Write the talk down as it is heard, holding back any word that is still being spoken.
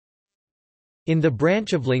In the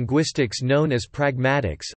branch of linguistics known as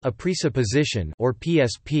pragmatics, a presupposition or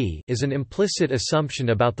PSP is an implicit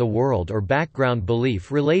assumption about the world or background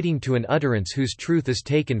belief relating to an utterance whose truth is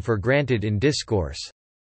taken for granted in discourse.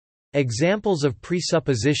 Examples of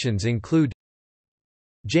presuppositions include: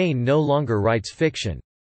 Jane no longer writes fiction.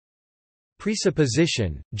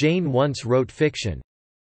 Presupposition: Jane once wrote fiction.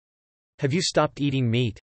 Have you stopped eating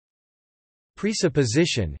meat?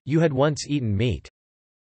 Presupposition: you had once eaten meat.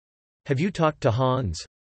 Have you talked to Hans?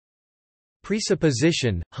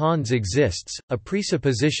 Presupposition: Hans exists. A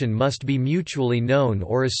presupposition must be mutually known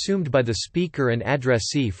or assumed by the speaker and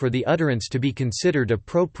addressee for the utterance to be considered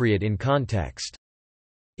appropriate in context.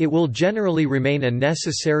 It will generally remain a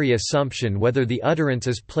necessary assumption whether the utterance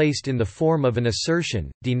is placed in the form of an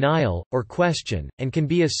assertion, denial, or question, and can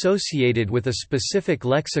be associated with a specific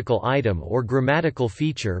lexical item or grammatical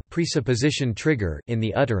feature, presupposition trigger, in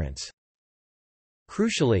the utterance.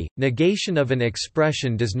 Crucially, negation of an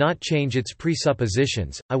expression does not change its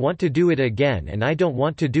presuppositions. I want to do it again and I don't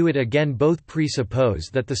want to do it again both presuppose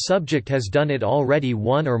that the subject has done it already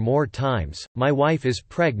one or more times. My wife is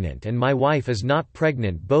pregnant and my wife is not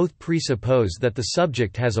pregnant both presuppose that the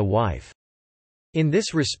subject has a wife. In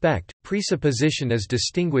this respect, presupposition is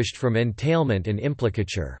distinguished from entailment and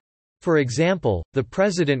implicature. For example, the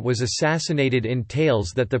president was assassinated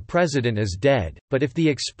entails that the president is dead, but if the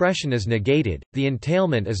expression is negated, the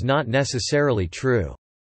entailment is not necessarily true.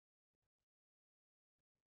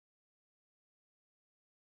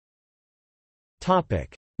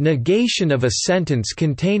 Negation of a sentence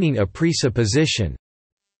containing a presupposition.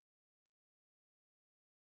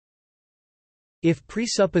 If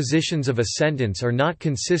presuppositions of a sentence are not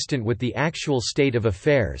consistent with the actual state of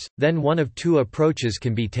affairs, then one of two approaches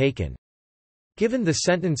can be taken. Given the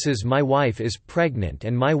sentences "my wife is pregnant"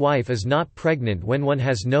 and "my wife is not pregnant when one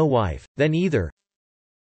has no wife," then either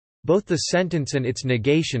both the sentence and its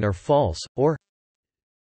negation are false, or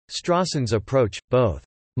Strawson's approach, both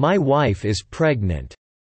 "my wife is pregnant"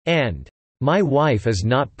 and "my wife is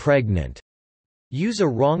not pregnant" use a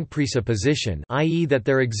wrong presupposition, i.e. that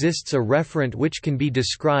there exists a referent which can be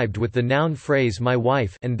described with the noun phrase "my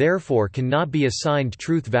wife" and therefore cannot be assigned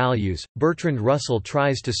truth values. Bertrand Russell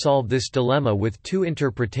tries to solve this dilemma with two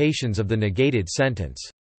interpretations of the negated sentence.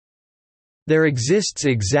 There exists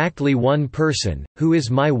exactly one person, who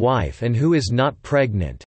is my wife and who is not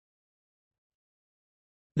pregnant.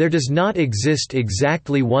 There does not exist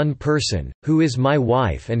exactly one person, who is my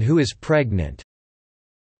wife and who is pregnant.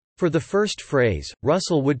 For the first phrase,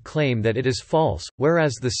 Russell would claim that it is false,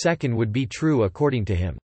 whereas the second would be true according to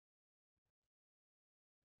him.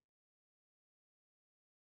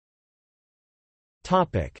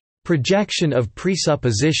 Projection of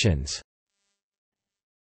presuppositions.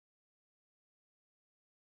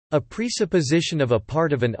 A presupposition of a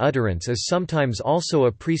part of an utterance is sometimes also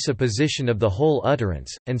a presupposition of the whole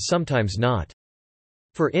utterance, and sometimes not.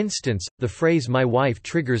 For instance, the phrase "my wife"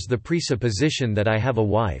 triggers the presupposition that I have a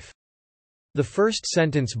wife. The first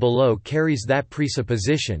sentence below carries that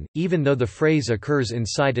presupposition, even though the phrase occurs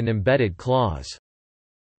inside an embedded clause.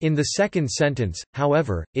 In the second sentence,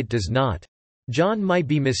 however, it does not. John might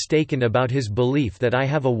be mistaken about his belief that I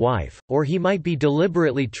have a wife, or he might be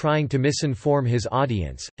deliberately trying to misinform his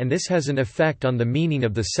audience, and this has an effect on the meaning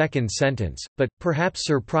of the second sentence, but, perhaps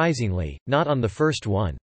surprisingly, not on the first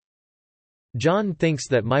one. John thinks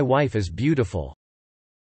that my wife is beautiful.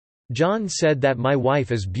 John said that my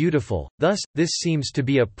wife is beautiful, thus, this seems to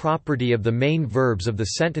be a property of the main verbs of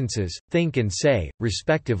the sentences, think and say,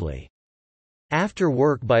 respectively. After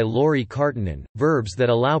work by Laurie Karttunen, verbs that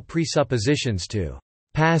allow presuppositions to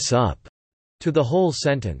pass up to the whole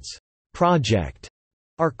sentence, project,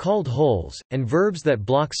 are called wholes, and verbs that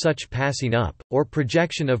block such passing up, or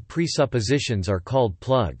projection of presuppositions are called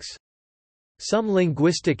plugs. Some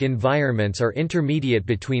linguistic environments are intermediate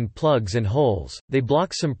between plugs and wholes, they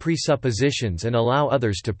block some presuppositions and allow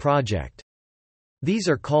others to project. These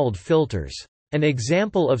are called filters. An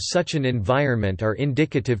example of such an environment are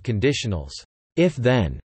indicative conditionals,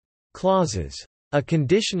 if-then clauses. A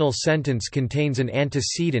conditional sentence contains an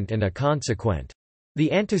antecedent and a consequent.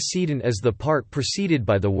 The antecedent is the part preceded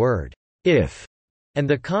by the word if, and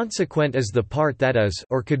the consequent is the part that is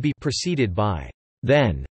or could be preceded by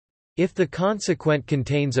then. If the consequent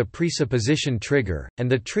contains a presupposition trigger, and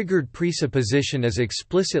the triggered presupposition is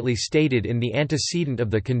explicitly stated in the antecedent of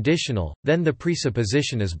the conditional, then the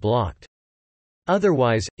presupposition is blocked.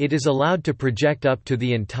 Otherwise, it is allowed to project up to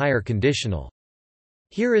the entire conditional.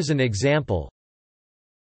 Here is an example.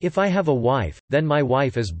 If I have a wife, then my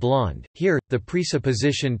wife is blonde. Here, the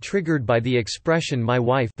presupposition triggered by the expression my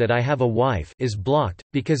wife that I have a wife is blocked,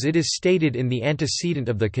 because it is stated in the antecedent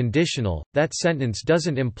of the conditional. That sentence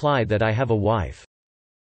doesn't imply that I have a wife.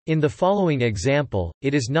 In the following example,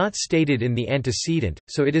 it is not stated in the antecedent,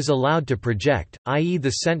 so it is allowed to project, i.e. the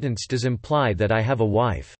sentence does imply that I have a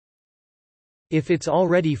wife. If it's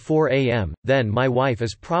already 4 a.m., then my wife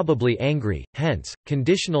is probably angry. Hence,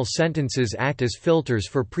 conditional sentences act as filters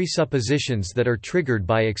for presuppositions that are triggered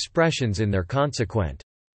by expressions in their consequent.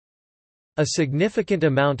 A significant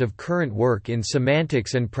amount of current work in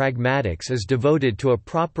semantics and pragmatics is devoted to a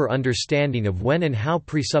proper understanding of when and how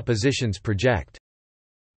presuppositions project.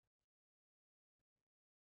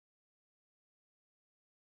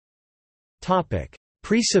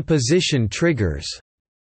 Presupposition triggers.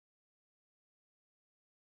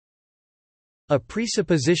 A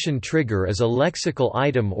presupposition trigger is a lexical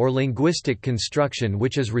item or linguistic construction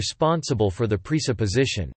which is responsible for the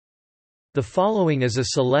presupposition. The following is a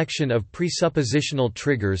selection of presuppositional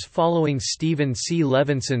triggers following Stephen C.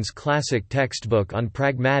 Levinson's classic textbook on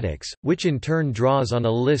pragmatics, which in turn draws on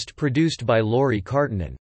a list produced by Laurie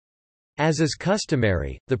Karttunen. As is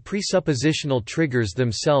customary, the presuppositional triggers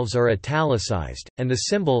themselves are italicized, and the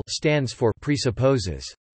symbol stands for presupposes.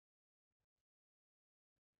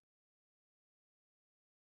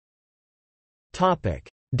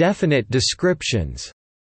 Definite descriptions.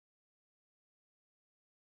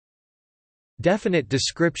 Definite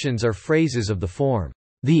descriptions are phrases of the form,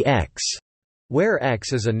 the X, where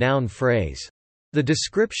X is a noun phrase. The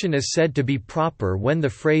description is said to be proper when the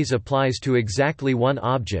phrase applies to exactly one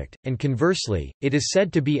object, and conversely, it is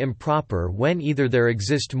said to be improper when either there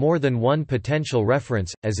exist more than one potential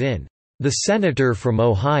reference, as in, the senator from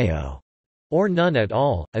Ohio, or none at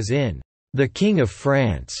all, as in, the King of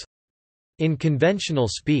France. In conventional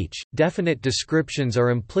speech, definite descriptions are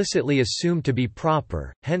implicitly assumed to be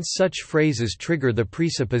proper, hence such phrases trigger the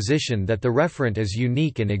presupposition that the referent is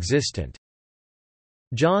unique and existent.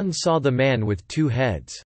 John saw the man with two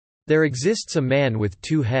heads. There exists a man with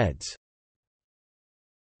two heads.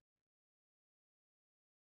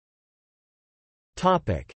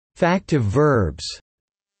 Factive verbs.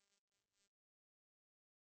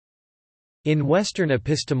 In Western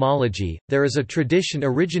epistemology, there is a tradition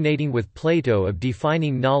originating with Plato of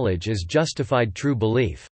defining knowledge as justified true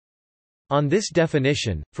belief. On this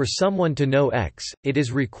definition, for someone to know X, it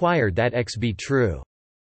is required that X be true.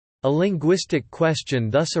 A linguistic question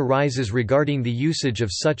thus arises regarding the usage of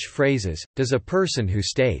such phrases. Does a person who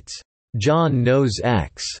states, "John knows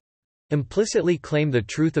X," implicitly claim the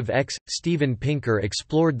truth of X? Steven Pinker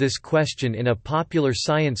explored this question in a popular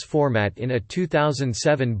science format in a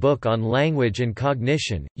 2007 book on language and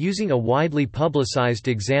cognition, using a widely publicized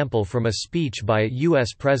example from a speech by a U.S.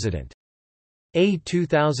 president. A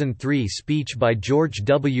 2003 speech by George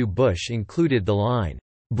W. Bush included the line,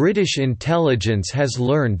 "British intelligence has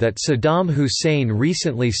learned that Saddam Hussein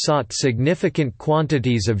recently sought significant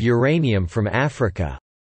quantities of uranium from Africa."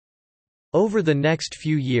 Over the next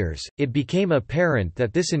few years, it became apparent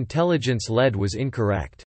that this intelligence lead was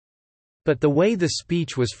incorrect. But the way the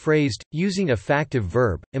speech was phrased, using a factive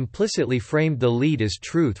verb, implicitly framed the lead as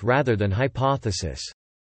truth rather than hypothesis.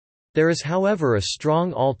 There is however a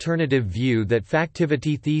strong alternative view that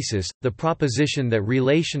factivity thesis, the proposition that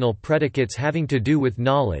relational predicates having to do with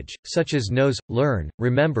knowledge, such as knows, learn,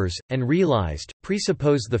 remembers, and realized,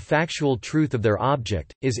 presuppose the factual truth of their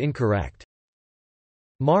object, is incorrect.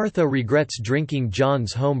 Martha regrets drinking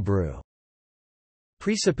John's home brew.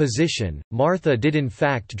 Presupposition, Martha did in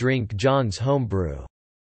fact drink John's home brew.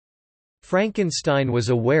 Frankenstein was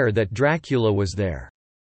aware that Dracula was there.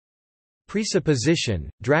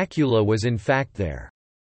 Presupposition, Dracula was in fact there.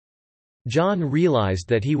 John realized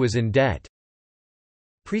that he was in debt.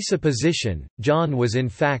 Presupposition, John was in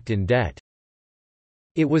fact in debt.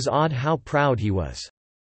 It was odd how proud he was.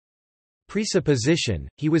 Presupposition,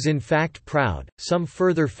 he was in fact proud. Some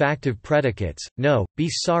further factive predicates, know, be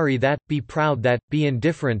sorry that, be proud that, be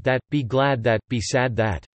indifferent that, be glad that, be sad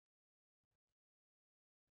that.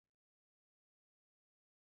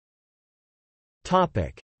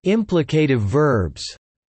 Implicative verbs.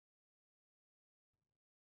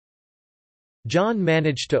 John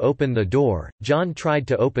managed to open the door, John tried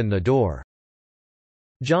to open the door.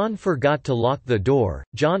 John forgot to lock the door,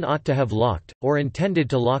 John ought to have locked, or intended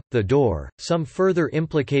to lock, the door. Some further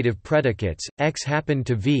implicative predicates, X happened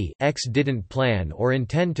to V, X didn't plan or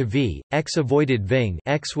intend to V, X avoided Ving,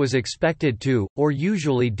 X was expected to, or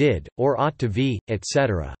usually did, or ought to V,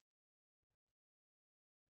 etc.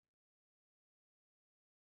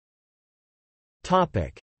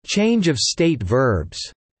 Change of state verbs.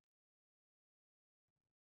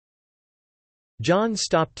 John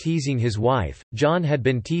stopped teasing his wife. John had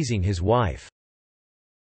been teasing his wife.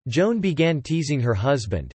 Joan began teasing her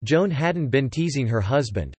husband. Joan hadn't been teasing her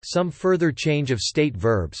husband. Some further change of state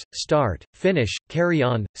verbs: start, finish, carry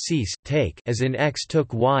on, cease, take, as in X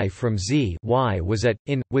took Y from Z, Y was at,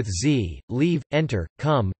 in, with Z, leave, enter,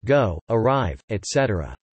 come, go, arrive,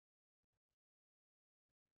 etc.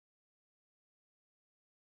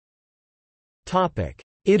 Topic: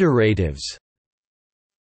 Iteratives.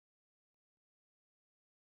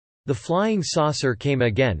 The flying saucer came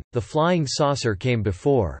again, the flying saucer came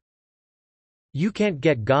before. You can't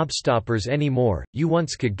get gobstoppers anymore, you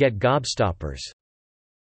once could get gobstoppers.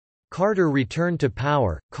 Carter returned to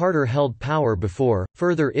power, Carter held power before.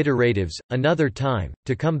 Further iteratives: another time,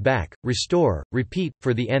 to come back, restore, repeat,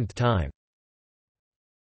 for the nth time.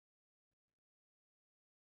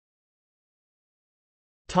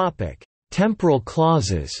 Temporal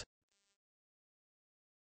clauses.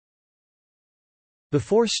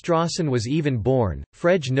 Before Strawson was even born,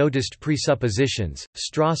 Frege noticed presuppositions.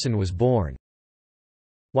 Strawson was born.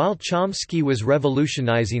 While Chomsky was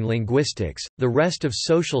revolutionizing linguistics, the rest of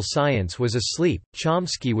social science was asleep.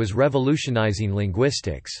 Chomsky was revolutionizing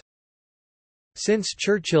linguistics. Since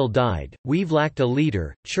Churchill died, we've lacked a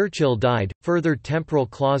leader. Churchill died. Further temporal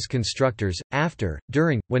clause constructors: after,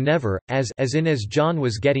 during, whenever, as in as John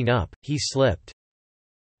was getting up, he slipped.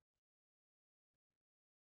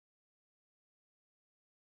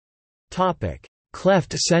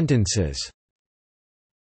 Cleft sentences.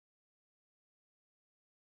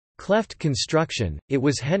 Cleft construction: it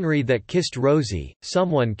was Henry that kissed Rosie,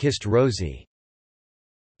 someone kissed Rosie.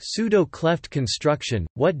 Pseudo-cleft construction: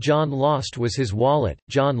 what John lost was his wallet,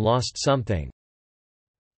 John lost something.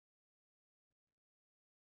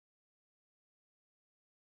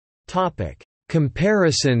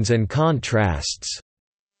 Comparisons and contrasts.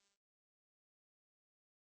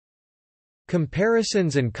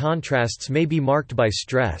 Comparisons and contrasts may be marked by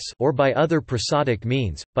stress or by other prosodic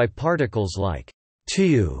means, by particles like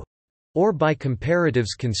to, or by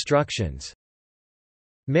comparatives constructions.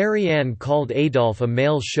 Marianne called Adolphe a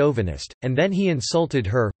male chauvinist, and then he insulted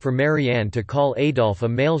her. For Marianne to call Adolphe a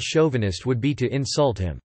male chauvinist would be to insult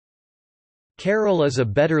him. Carol is a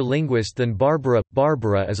better linguist than Barbara.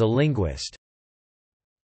 Barbara is a linguist.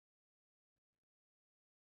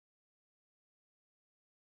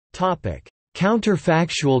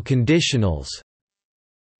 Counterfactual conditionals.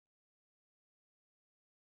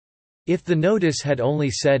 If the notice had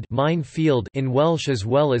only said minefield in Welsh as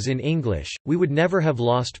well as in English, we would never have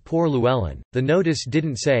lost poor Llewellyn. The notice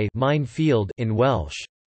didn't say minefield in Welsh.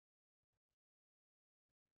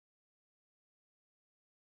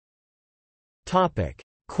 Topic: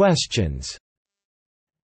 Questions.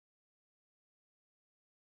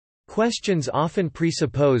 Questions often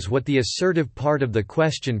presuppose what the assertive part of the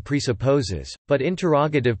question presupposes, but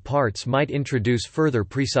interrogative parts might introduce further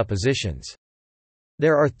presuppositions.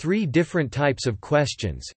 There are three different types of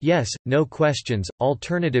questions: yes, no questions,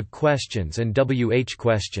 alternative questions and WH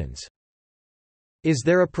questions. Is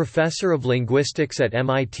there a professor of linguistics at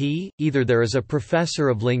MIT? Either there is a professor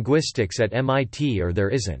of linguistics at MIT or there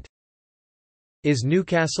isn't. Is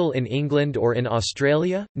Newcastle in England or in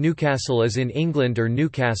Australia? Newcastle is in England or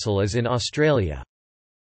Newcastle is in Australia.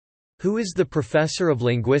 Who is the professor of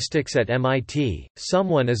linguistics at MIT?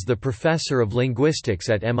 Someone is the professor of linguistics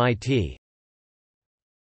at MIT.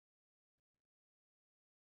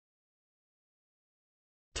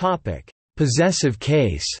 Possessive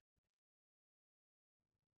case.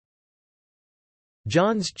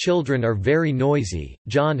 John's children are very noisy.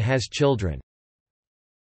 John has children.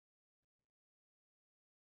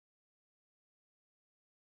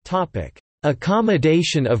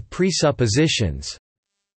 Accommodation of presuppositions.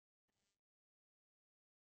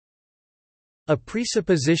 A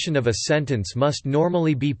presupposition of a sentence must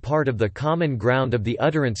normally be part of the common ground of the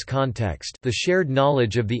utterance context, the shared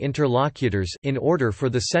knowledge of the interlocutors, in order for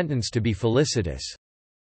the sentence to be felicitous.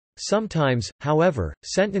 Sometimes, however,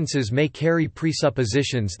 sentences may carry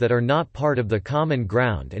presuppositions that are not part of the common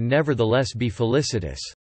ground and nevertheless be felicitous.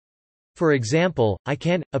 For example, I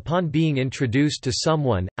can, upon being introduced to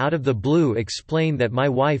someone, out of the blue explain that my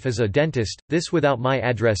wife is a dentist, this without my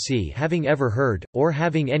addressee having ever heard, or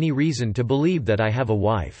having any reason to believe that I have a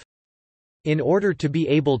wife. In order to be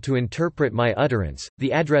able to interpret my utterance,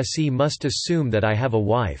 the addressee must assume that I have a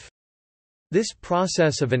wife. This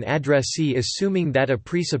process of an addressee assuming that a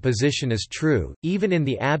presupposition is true, even in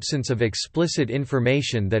the absence of explicit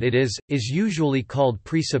information that it is usually called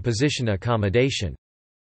presupposition accommodation.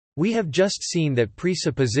 We have just seen that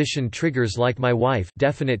presupposition triggers like my wife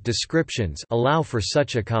definite descriptions allow for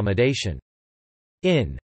such accommodation.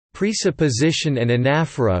 In Presupposition and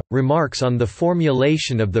anaphora, remarks on the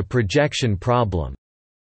formulation of the projection problem.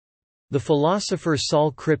 The philosopher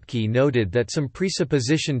Saul Kripke noted that some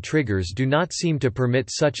presupposition triggers do not seem to permit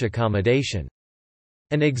such accommodation.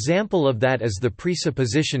 An example of that is the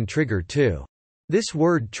presupposition trigger too. This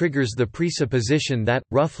word triggers the presupposition that,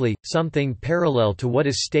 roughly, something parallel to what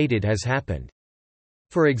is stated has happened.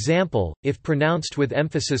 For example, if pronounced with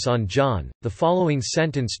emphasis on John, the following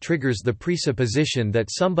sentence triggers the presupposition that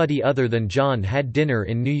somebody other than John had dinner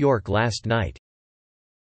in New York last night.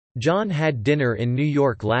 John had dinner in New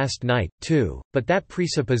York last night, too, but that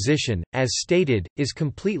presupposition, as stated, is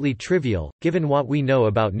completely trivial, given what we know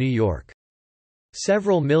about New York.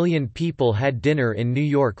 Several million people had dinner in New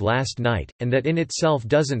York last night, and that in itself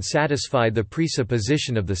doesn't satisfy the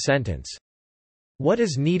presupposition of the sentence. What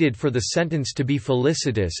is needed for the sentence to be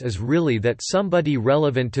felicitous is really that somebody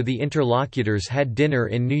relevant to the interlocutors had dinner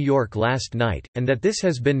in New York last night, and that this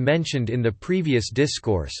has been mentioned in the previous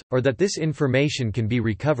discourse, or that this information can be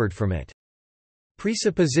recovered from it.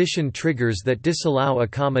 Presupposition triggers that disallow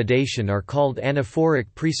accommodation are called anaphoric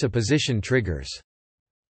presupposition triggers.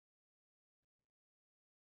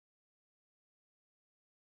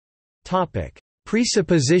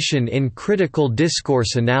 Presupposition in critical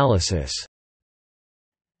discourse analysis.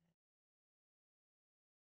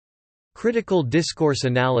 Critical discourse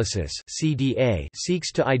analysis (CDA)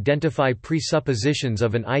 seeks to identify presuppositions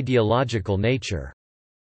of an ideological nature.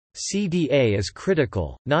 CDA is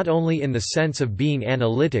critical, not only in the sense of being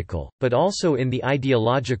analytical, but also in the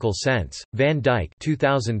ideological sense. Van Dyke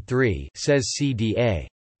 2003 says CDA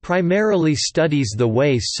primarily studies the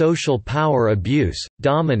way social power abuse,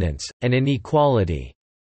 dominance, and inequality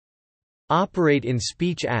operate in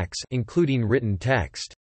speech acts including written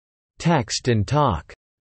text and talk.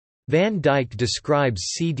 Van Dyke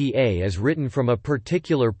describes CDA as written from a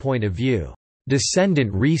particular point of view,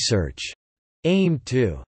 descendant research, aimed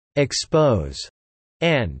to expose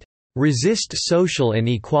and resist social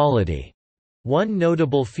inequality. One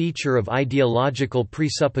notable feature of ideological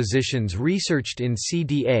presuppositions researched in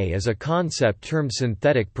CDA is a concept termed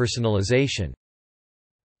synthetic personalization.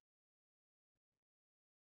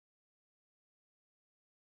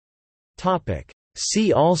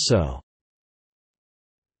 See also: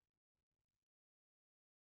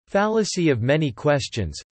 Fallacy of many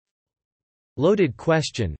questions, Loaded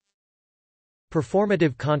question,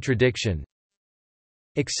 Performative contradiction,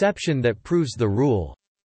 Exception that proves the rule,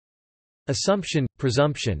 Assumption,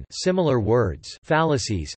 presumption, similar words,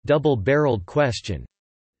 fallacies, double-barreled question,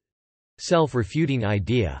 Self-refuting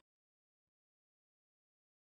idea.